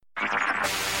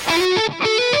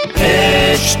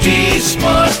HD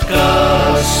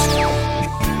Smartcast.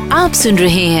 आप सुन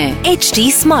रहे हैं HD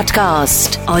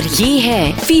Smartcast और ये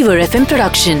है फीवर FM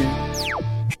प्रोडक्शन।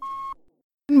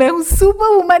 मैं हूँ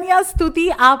सुपर वुमन या स्तुति,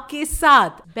 आपके साथ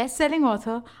बेस्ट सेलिंग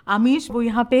ऑथर अमीश, वो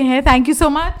यहाँ पे हैं। Thank you so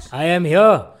much. I am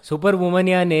here. Super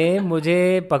वुमनिया ने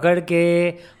मुझे पकड़ के,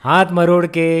 हाथ मरोड़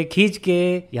के, खींच के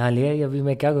यहाँ लिया। अभी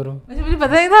मैं क्या करूँ? मुझे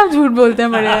पता नहीं था आप झूठ बोलते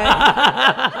हैं बड़े।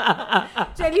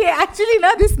 चलिए, एक्चुअली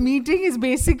ना this meeting is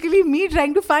basically me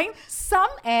trying to find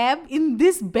some एब in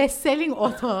this best selling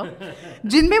author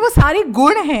जिनमें वो सारे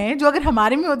गुण हैं जो अगर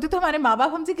हमारे में होते तो हमारे माँ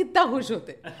बाप हमसे कितना खुश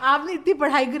होते। आपने इतनी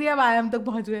पढ़ाई करी, आप आईआईएम तक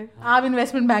पहुंच गए, आप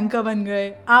इन्वेस्टमेंट बैंकर बन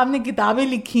गए, आपने किताबें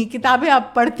लिखी, किताबें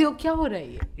आप पढ़ते हो। क्या हो रहा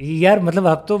है यार? मतलब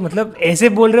आप तो ऐसे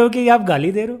बोल रहे हो कि आप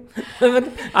गाली दे रहे हो।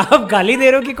 मतलब आप गाली दे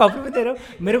रहे हो कि कॉम्प्लीमेंट दे रहे हो?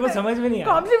 मेरे को समझ में नहीं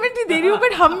आया। कॉम्प्लीमेंट ही दे रही हूँ,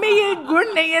 बट हम में ये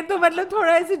गुण नहीं है, तो मतलब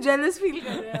थोड़ा ऐसे जेलस फील कर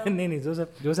रहे हैं। नहीं,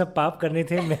 जो सब पाप करने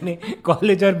थे मैंने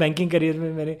कॉलेज और बैंकिंग करियर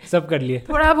में मैंने सब कर लिए।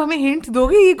 थोड़ा आप हमें हिंट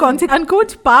दोगे ये कौन से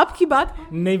अनकोच पाप की बात?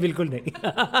 नहीं, बिल्कुल नहीं।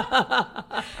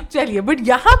 चलिए, बट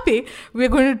यहाँ पे we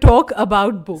are going to talk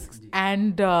about books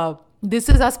and this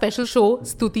is our special show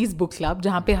Stuti's book club,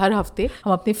 जहाँ पे हर हफ्ते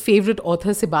हम अपने फेवरेट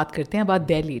ऑथर से बात करते हैं अबाउट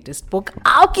देयर लेटेस्ट बुक।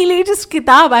 आपकी लेटेस्ट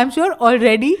किताब आई एम श्योर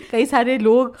ऑलरेडी कई सारे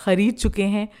लोग खरीद चुके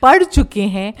हैं, पढ़ चुके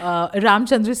हैं।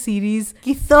 रामचंद्र सीरीज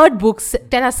की third book,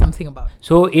 tell us something about.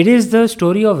 So it is the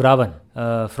story of Ravan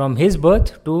from his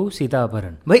birth to Sita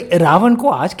अपहरण। भाई, रावण को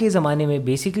आज के जमाने में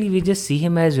basically we just see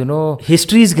him as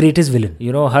histories greatest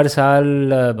villain. हर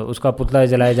साल उसका पुतला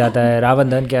जलाया जाता है, रावण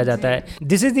दहन किया जाता है।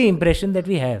 This is the impression that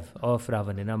we have of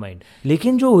Ravan in our mind.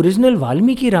 लेकिन जो ओरिजिनल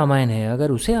वाल्मीकि रामायण है,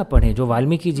 अगर उसे आप पढ़ें, जो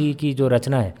वाल्मीकि जी की जो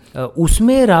रचना है,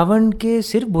 उसमें रावण के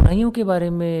सिर्फ बुराइयों के बारे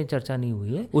में चर्चा नहीं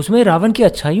हुई है, उसमें रावण की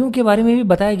अच्छाइयों के बारे में भी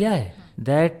बताया गया है।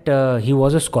 That he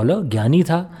was a scholar, ज्ञानी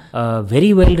था,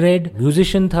 वेरी वेल रेड,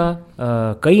 म्यूजिशियन था।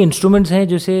 कई इंस्ट्रूमेंट्स हैं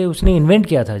जिसे उसने इन्वेंट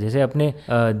किया था। जैसे अपने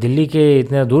दिल्ली के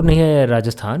इतना दूर नहीं है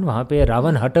राजस्थान, वहाँ पे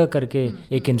रावण हट करके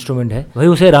एक इंस्ट्रूमेंट है। भाई,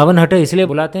 उसे रावण हट इसलिए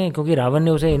बुलाते हैं क्योंकि रावण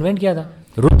ने उसे इन्वेंट किया था।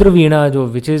 रुद्र वीणा, जो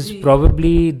which is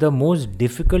probably the most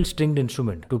difficult stringed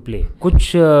instrument to play.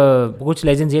 कुछ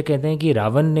लेजेंड्स ये कहते हैं कि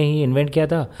रावण ने ही इन्वेंट किया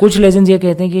था, कुछ लेजेंड्स ये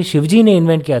कहते हैं कि शिवजी ने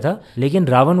इन्वेंट किया था, लेकिन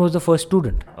Ravan was the first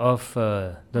student of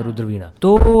the Rudra वीणा।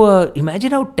 तो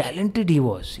imagine how talented he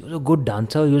was a good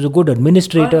dancer, he was a good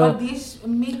administrator.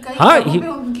 हाँ,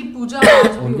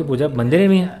 उनकी पूजा मंदिर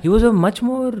में है। He was a much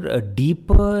more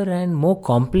deeper and more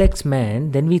complex man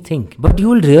than we think. But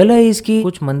you will realise कि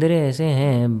कुछ मंदिर ऐसे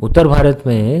हैं उत्तर भारत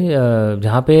में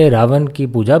जहाँ पे रावण की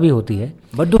पूजा भी होती है,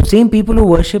 but the same people who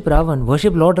worship Ravana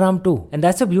worship lord Ram too. And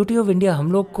that's the beauty of India.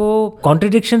 हम लोग को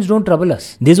contradictions don't trouble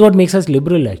us. This what makes us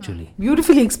liberal actually.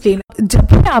 Beautifully explain. जब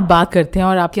भी आप बात करते हैं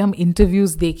और आपके हम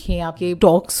इंटरव्यूज देखें, आपके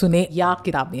टॉक सुने या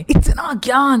किताबें, इतना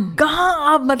ज्ञान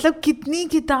कहाँ आप, मतलब कितनी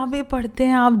किताबें पढ़ते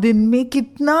हैं आप दिन में,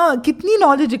 कितनी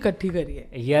नॉलेज इकट्ठी करी है?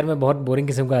 यार, मैं बहुत बोरिंग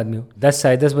किस्म का आदमी हूँ। 10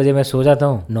 साढ़े 10 बजे मैं सो जाता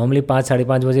हूँ, नॉर्मली 5 साढ़े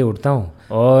 5 बजे उठता हूँ,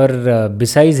 और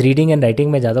बिसाइड्स रीडिंग एंड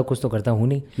राइटिंग में ज़्यादा कुछ तो करता हूँ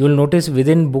नहीं। You will notice with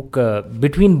in book,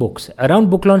 between books, around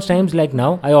book launch times like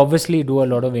now, I obviously do a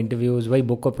lot of interviews. वही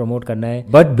बुक को प्रमोट करना है,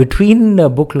 but between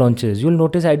book launches you will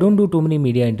notice I don't do too many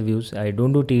media interviews, I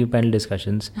don't do TV panel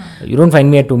discussions, you don't find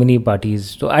me at too many parties,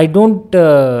 so I don't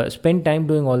spend time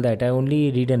doing all that, I only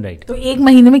read and right. तो एक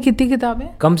महीने में कितनी किताबें?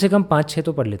 कम से कम 5-6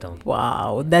 तो पढ़ लेता हूँ।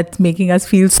 Wow, that's making us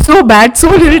feel so bad,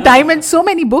 so little time and so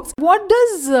many books. What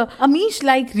does Amish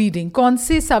like reading? कौन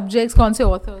से subjects, कौन से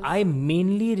authors? I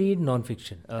mainly read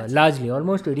non-fiction, largely,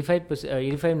 almost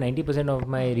 85-90% of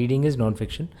my reading is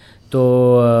non-fiction. तो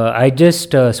I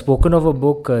just spoken of a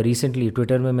book recently,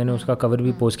 Twitter में मैंने उसका cover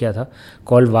भी post किया था,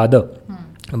 called वादा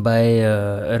by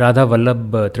राधा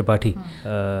वल्लभ त्रिपाठी।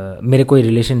 मेरे कोई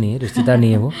रिलेशन नहीं है, रिश्तेदार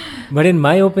नहीं है वो, but in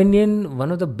my opinion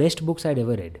one of the best books I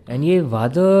ever read. And ये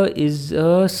Vada is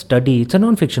a study, it's a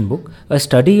non fiction book, a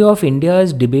study of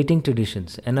India's debating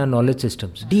traditions and our knowledge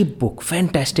systems. Deep book,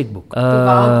 fantastic book.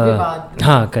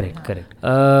 हाँ, correct.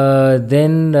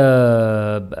 Then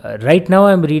right now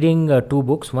I am reading 2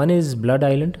 books. One is Blood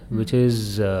Island, which is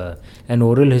an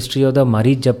oral history of the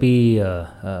Marij Japi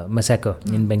massacre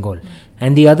in Bengal.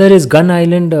 And the other is Gun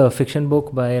Island, a fiction book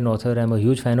by an author I'm a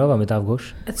huge fan of, Amitav Ghosh.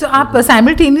 So आप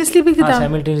simultaneously भी किताब? हाँ,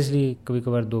 simultaneously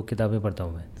कभी-कभार 2 किताबें पढ़ता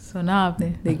हूँ मैं। सुना आपने?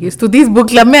 देखिए, स्तुति's बुक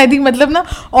क्लब में आई थिंक, मतलब ना,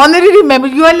 honorary member,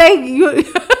 you are like,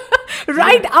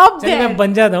 right up चलिए there. मैं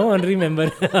बन जाता हूँ honorary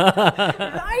member.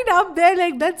 Right up there,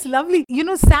 like that's lovely. You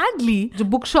know, sadly, जो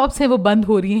बुक शॉप्स हैं वो बंद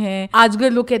हो रही हैं.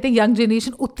 आजकल लोग कहते हैं यंग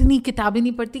जनरेशन उतनी किताबें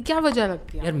नहीं पढ़ती. क्या वजह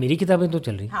लगती है? यार मेरी किताबें तो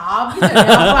चल रही.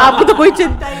 आपको तो कोई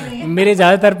चिंता ही नहीं है. मेरे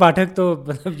ज्यादातर पाठक तो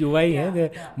मतलब युवा ही हैं.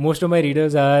 Most of my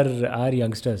readers are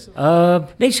youngsters.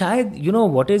 नहीं, शायद you know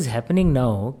what is happening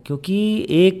now, क्योंकि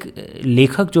एक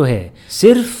लेखक जो है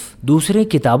सिर्फ दूसरे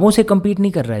किताबों से compete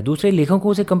नहीं कर रहा है, दूसरे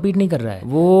लेखकों से compete नहीं कर रहा है.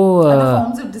 वो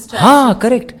हाँ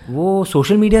करेक्ट, वो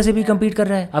सोशल मीडिया से भी compete कर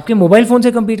रहा है, आपके मोबाइल फोन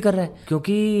से compete कर रहा है,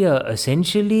 क्योंकि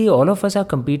essentially all of us are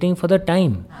competing for the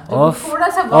time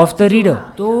of the reader.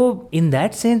 तो in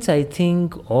that sense I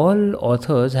think all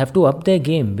authors have to up their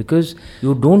game, because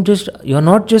you're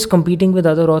not just competing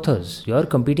with other authors, you're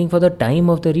competing for the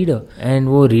time of the reader, and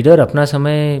वो reader अपना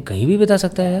समय कहीं भी बिता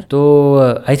सकता है यार. तो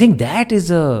I think that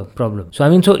is a problem. So I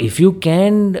mean, so if you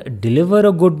can deliver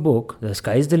a good book, the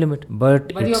sky is the limit. But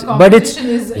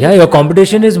your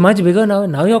competition is much bigger now.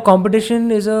 Now your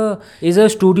competition is a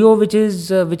studio which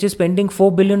is spending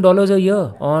 $4 billion a year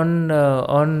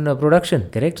on production.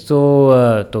 Correct? So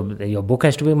your book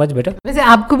has to be much better. वैसे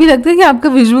आपको भी लगता है कि आपका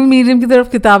visual medium की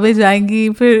तरफ किताबें जाएंगी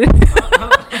फिर?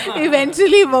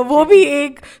 Eventually वो भी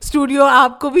एक स्टूडियो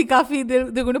आपको भी काफी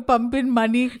they're going to pump in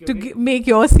money to make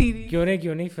your series.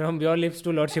 क्यों नहीं from your lips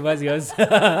to Lord Shiva's ears.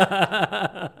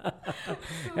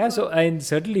 Yeah, so and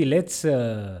certainly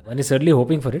one is certainly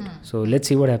hoping for it. So let's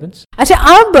see what happens. अच्छा,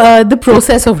 अब the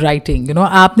process of writing, you know,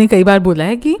 आपने कई बार बोला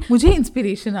है कि मुझे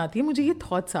इंस्पिरेशन आती है, मुझे ये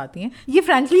थॉट्स आती हैं, ये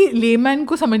फ्रैंकली लेमैन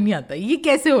को समझ नहीं आता ये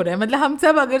कैसे हो रहा है. मतलब हम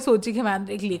सब अगर सोचे कि हम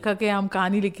एक लेखक है, हम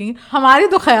कहानी लिखेंगे, हमारे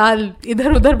तो ख्याल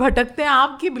इधर उधर भटकते हैं,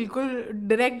 आपकी बिल्कुल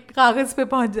डायरेक्ट कागज पे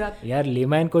पहुंच जाते. यार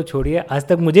लेमैन को छोड़िए, आज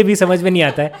तक मुझे भी समझ में नहीं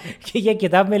आता है कि ये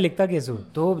किताब में लिखता कैसे हूँ.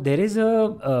 तो there is a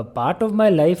part of my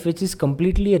life which is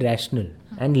completely rational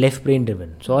and left brain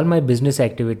driven. So all my business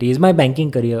activities, my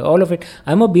banking career, all of it.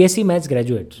 I'm a BSc Maths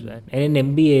graduate and an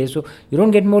MBA, so you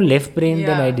don't get more left brain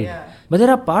than I did. Yeah. But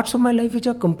there are parts of my life which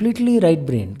are completely right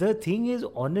brain. The thing is,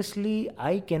 honestly,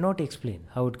 I cannot explain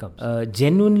how it comes.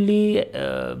 Genuinely,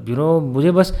 you know,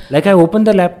 मुझे बस like I open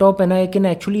the laptop and I can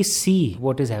actually see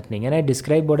what is happening and I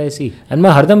describe what I see. And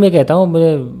मैं हरदम ये कहता हूँ,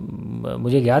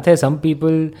 मुझे ज्ञात है some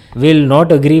people will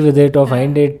not agree with it or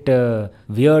find it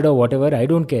weird or whatever. I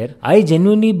don't care. I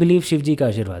genuinely believe Shiv जी का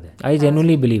आशीर्वाद है. I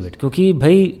genuinely believe it. क्योंकि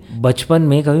भाई बचपन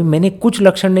में कभी मैंने कुछ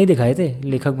लक्षण नहीं दिखाए थे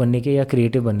लेखक बनने के या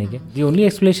क्रिएटिव बनने के. The only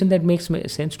explanation that makes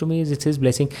sense to me is it's his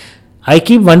blessing. I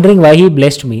keep wondering why he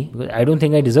blessed me. I don't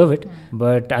think I deserve it,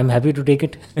 but I'm happy to take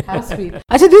it. How sweet.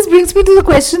 Achha, this brings me to the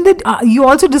question that you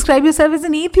also describe yourself as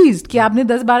an atheist. कि आपने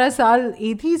 10-12 साल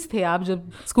atheist थे आप जब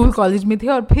school college में थे,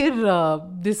 और फिर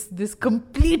this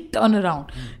complete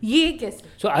turnaround. ये कैसे?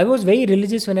 So I was very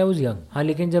religious when I was young. हाँ,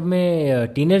 लेकिन जब मैं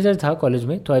teenager था कॉलेज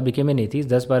में तो I became an atheist.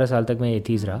 10-12 साल तक मैं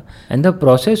atheist रहा. And the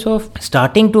process of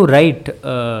starting to write,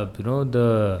 you know, the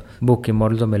book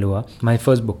Immortals of Meluhha, my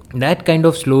first book, that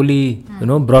kind of slowly, you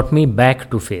know, brought me back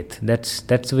to faith. That's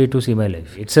the way to see my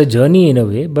life. It's a journey in a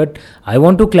way, but I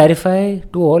want to clarify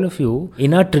to all of you,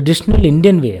 in our traditional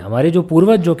Indian way, हमारे जो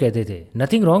पूर्वज जो कहते थे,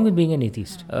 nothing wrong with being an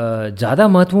atheist. ज़्यादा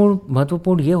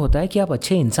महत्वपूर्ण ये होता है कि आप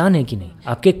अच्छे इंसान हैं कि नहीं,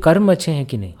 आपके कर्म अच्छे हैं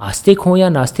कि नहीं, आस्तिक हो या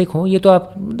नास्तिक हो, ये तो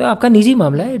आपका निजी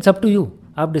मामला है. इट्स अप टू यू,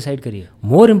 आप डिसाइड करिए.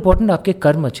 मोर इम्पोर्टेंट आपके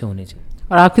कर्म अच्छे होने चाहिए.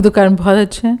 और आपके तो कर्म बहुत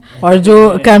अच्छे हैं, और जो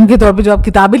कर्म के तौर पे जो आप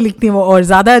किताबें लिखती हैं वो और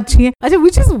ज्यादा अच्छी हैं. अच्छा,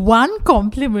 which is one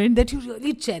complement that you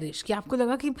really cherish, कि आपको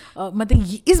लगा कि मतलब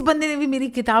इस बंदे ने भी मेरी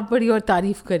किताब पढ़ी और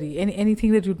तारीफ करी.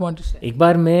 Anything that you want to share? एक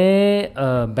बार मैं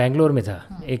बैंगलोर में था,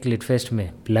 एक लिट फेस्ट में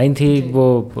लाइन थी,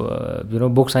 वो यू नो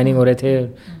बुक साइनिंग हो रहे थे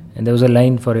and there was a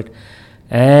line for it.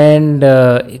 And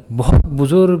एक बहुत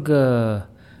बुजुर्ग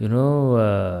you know,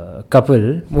 couple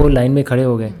वो लाइन में खड़े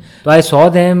हो गए. तो I saw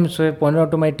them, so I pointed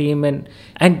out to my team,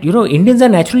 and you know, Indians are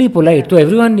naturally polite. So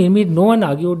everyone, no one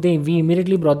argued. We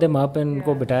immediately brought them up and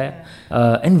उनको बिठाया.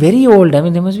 And very old, I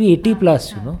mean, they must be 80 plus,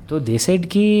 you know. तो they said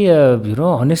कि you know,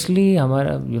 honestly,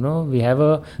 हमारा, you know, we have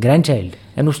a grandchild.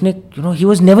 And उसने, you know, he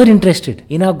was never interested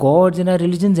in our gods, in our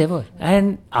religions ever.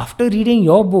 And after reading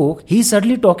your book, he's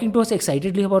suddenly talking to us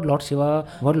excitedly about Lord Shiva,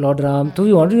 about Lord Ram. So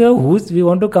we want to know we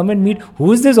want to come and meet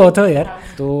who's this author, yaar.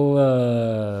 So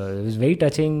it was very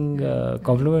touching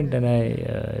compliment, and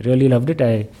I really loved it.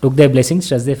 I took their blessings,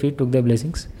 touched their feet, took their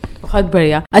blessings. बहुत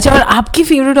बढ़िया. अच्छा, और आपकी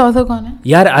favourite author कौन है?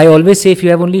 यार, I always say if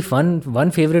you have only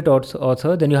one favorite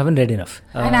author, then you haven't read enough.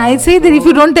 And I say that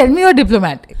if you don't tell me, you're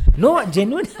diplomatic. No,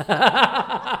 genuine.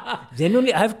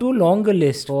 Genuinely, I have too long a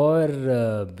list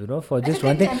for just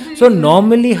one thing. So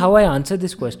normally how I answer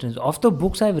this question is, of the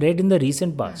books I've read in the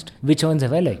recent past, which ones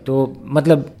have I liked? तो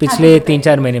मतलब पिछले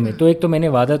 3-4 महीने में तो एक तो मैंने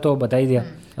वादा तो बता ही दिया,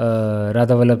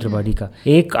 राधा वल्लभ त्रिपाठी का।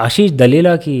 एक आशीष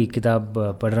दलेला की किताब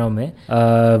पढ़ रहा हूँ मैं,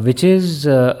 which is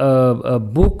a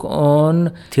book on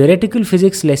theoretical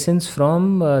physics lessons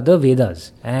from the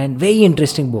Vedas, and very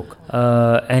interesting book,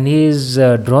 and he is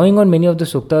drawing on many of the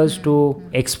suktas to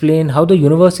explain how the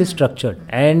universe is structured,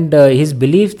 and his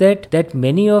belief that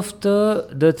many of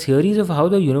the theories of how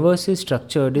the universe is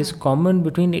structured is common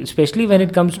between, especially when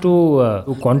it comes to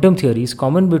quantum theories,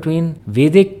 common between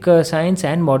Vedic science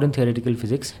and modern theoretical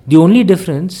physics. The only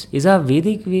difference is our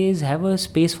Vedic ways have a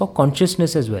space for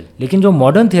consciousness as well, लेकिन जो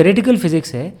modern theoretical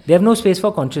physics है, they have no space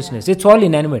for consciousness. It's all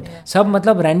inanimate, सब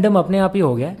मतलब random अपने आप ही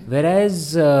हो गया, whereas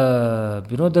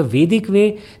the Vedic way,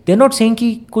 they're not saying कि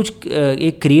कुछ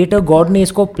एक creator God ने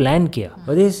इसको plan किया,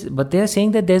 but they are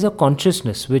saying that there's a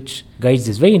consciousness which guides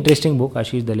this. Very interesting book,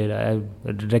 Ashish Dalela,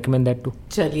 I recommend that too.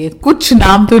 चलिए, कुछ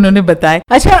नाम तो उन्होंने बताए।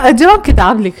 अच्छा, जब आप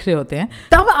किताब लिख रहे होते हैं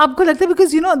तब आपको लगता है,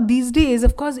 because these days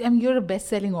of course you're a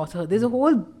best selling author, there's a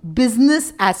whole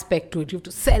business aspect to it, you have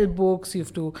to sell books, you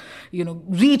have to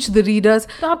reach the readers,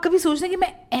 तो आप कभी सोचते हैं कि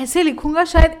मैं ऐसे लिखूंगा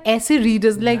शायद ऐसे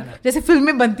readers, like जैसे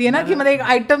फिल्में बनती है ना कि मतलब एक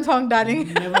आइटम सॉन्ग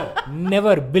डालेंगे।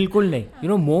 Never, बिल्कुल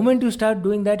नहीं। moment you start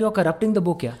doing that, you're corrupting the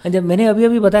book, यार। जब मैंने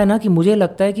अभी बताया ना कि मुझे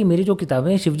लगता है कि मेरी जो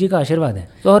किताबें शिव जी का आशीर्वाद है,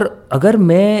 तो और अगर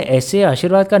मैं ऐसे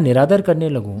आशीर्वाद का निरादर करने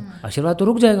लगूं, आशीर्वाद तो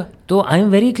रुक जाएगा। तो I am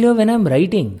very clear when I am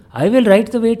writing, I will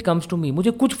write the way it comes to me.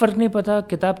 मुझे कुछ फर्क नहीं पता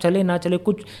किताब चले ना चले,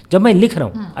 कुछ जब मैं लिख रहा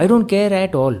हूँ, I don't care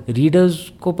at all. Readers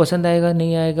को पसंद आएगा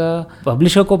नहीं आएगा,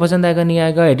 पब्लिशर को पसंद आएगा नहीं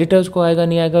आएगा, एडिटर्स को आएगा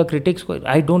नहीं आएगा, क्रिटिक्स को,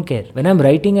 I don't care. When I am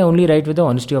writing, I only right with the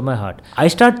honesty of my heart. I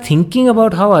start thinking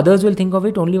about how others will think of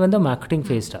it only when the marketing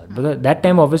phase start, because that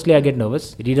time obviously I get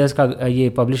nervous, readers का ये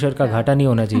publisher का घाटा नहीं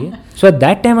होना चाहिए। सो at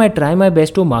that time I try my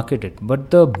best to market it, but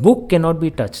the book cannot be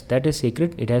touched, that is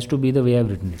sacred, it has to be the way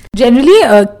I've written it. Generally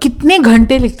कितने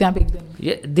घंटे लिखते हैं आप एक दिन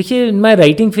में? देखिए, in my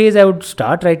writing phase I would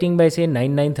start writing by say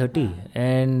 9-9:30,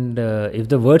 and if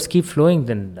the words keep flowing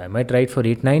then I might write for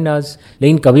 8-9 hours,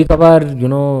 लेकिन कभी कभार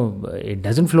it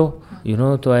doesn't flow,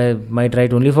 so I might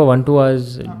write only for 1-2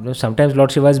 hours. Sometimes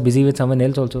Lord Shiva is busy with someone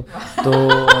else also, तो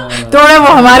थोड़ा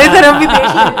वो हमारे तरफ भी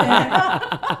देख लेते हैं।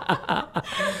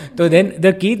 तो then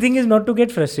the key thing is not to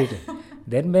get frustrated.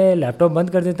 Then मैं लैपटॉप बंद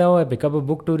कर देता हूँ, I pick up a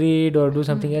book to read or do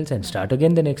something else and start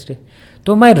again the next day.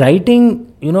 तो my writing,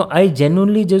 I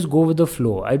genuinely just go with the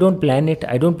flow. I don't plan it,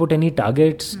 I don't put any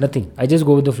targets, nothing. I just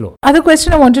go with the flow. Other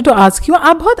question I wanted to ask you,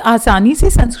 आप बहुत आसानी से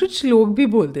संस्कृत श्लोक भी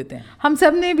बोल देते हैं। हम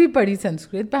सब ने भी पढ़ी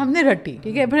संस्कृत, पर हमने रटी,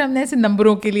 ठीक है, फिर हमने ऐसे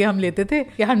नंबरों के लिए हम लेते थे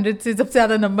कि 100 से सबसे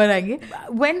ज़्यादा नंबर आएंगे।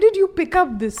 When did you pick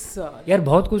up this? यार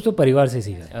बहुत कुछ तो परिवार से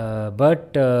सीखा,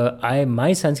 but my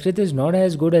Sanskrit is not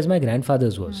as good as my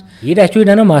grandfather's was. He'd actually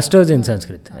done a master's in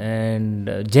Sanskrit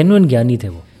and genuine ज्ञानी थे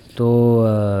वो। तो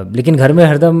लेकिन घर में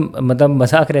हरदम मतलब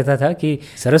मजाक रहता था कि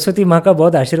सरस्वती माँ का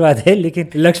बहुत आशीर्वाद है, लेकिन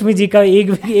लक्ष्मी जी का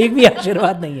एक भी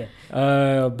आशीर्वाद नहीं है।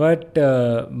 But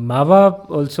Mama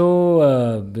also,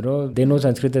 they know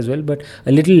Sanskrit as well, but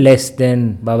a little less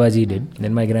than Babaji did,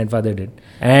 than my grandfather did.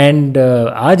 And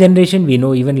our generation, we know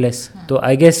even less. तो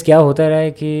I guess क्या होता रहा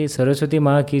है कि सरस्वती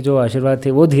माँ की जो आशीर्वाद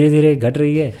थे वो धीरे धीरे घट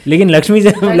रही है, लेकिन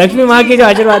लक्ष्मी माँ की जो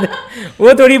आशीर्वाद है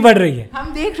वो थोड़ी बढ़ रही है.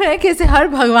 हम देख रहे हैं कैसे हर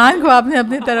भगवान को आपने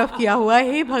अपने तरफ किया हुआ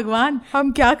है. हे भगवान,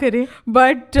 हम क्या करें.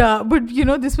 But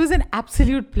this was an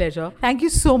absolute pleasure. Thank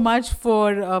you so much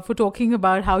for talking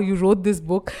about how you wrote this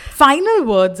book. Final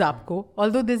words आपको,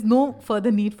 although there's no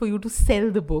further need for you to sell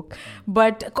the book,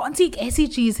 but कौन सी एक ऐसी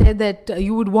चीज़ है that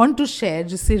you would want to share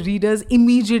जिससे readers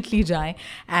immediately जाएं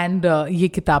and ये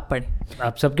किताब पढ़ें?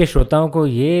 आप सबके श्रोताओं को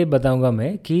ये बताऊंगा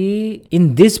मैं कि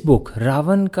इन दिस बुक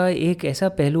रावण का एक ऐसा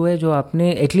पहलू है जो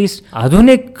आपने एटलीस्ट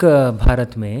आधुनिक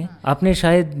भारत में आपने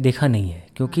शायद देखा नहीं है,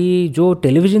 क्योंकि जो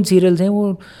टेलीविज़न सीरियल्स हैं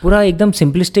वो पूरा एकदम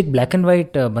सिंपलिस्टिक ब्लैक एंड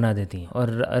वाइट बना देती हैं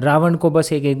और रावण को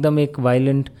बस एकदम एक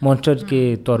वायलेंट मॉन्स्टर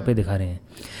के तौर पे दिखा रहे हैं.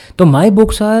 तो my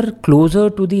books are closer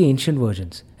to the ancient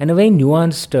versions and a very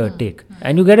nuanced take,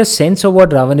 and you get a sense of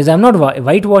what Ravan is. I'm not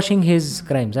whitewashing his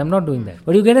crimes, I'm not doing that,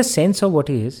 but you get a sense of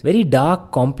what he is. Very dark,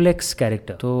 complex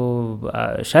character. तो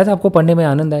शायद आपको पढ़ने में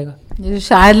आनंद आएगा. ये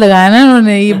शायद लगाया ना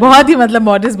उन्होंने, ये बहुत ही मतलब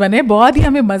मॉडर्स बने, बहुत ही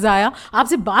हमें मजा आया.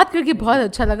 आपसे बात करके बहुत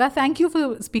अच्छा लगा. Thank you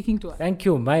for speaking to us. Thank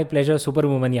you, my pleasure, super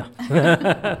woman.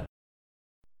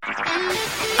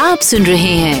 आप सुन रहे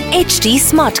हैं HD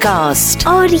Smartcast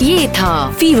और ये था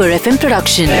Fever FM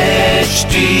production.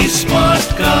 HD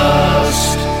Smartcast.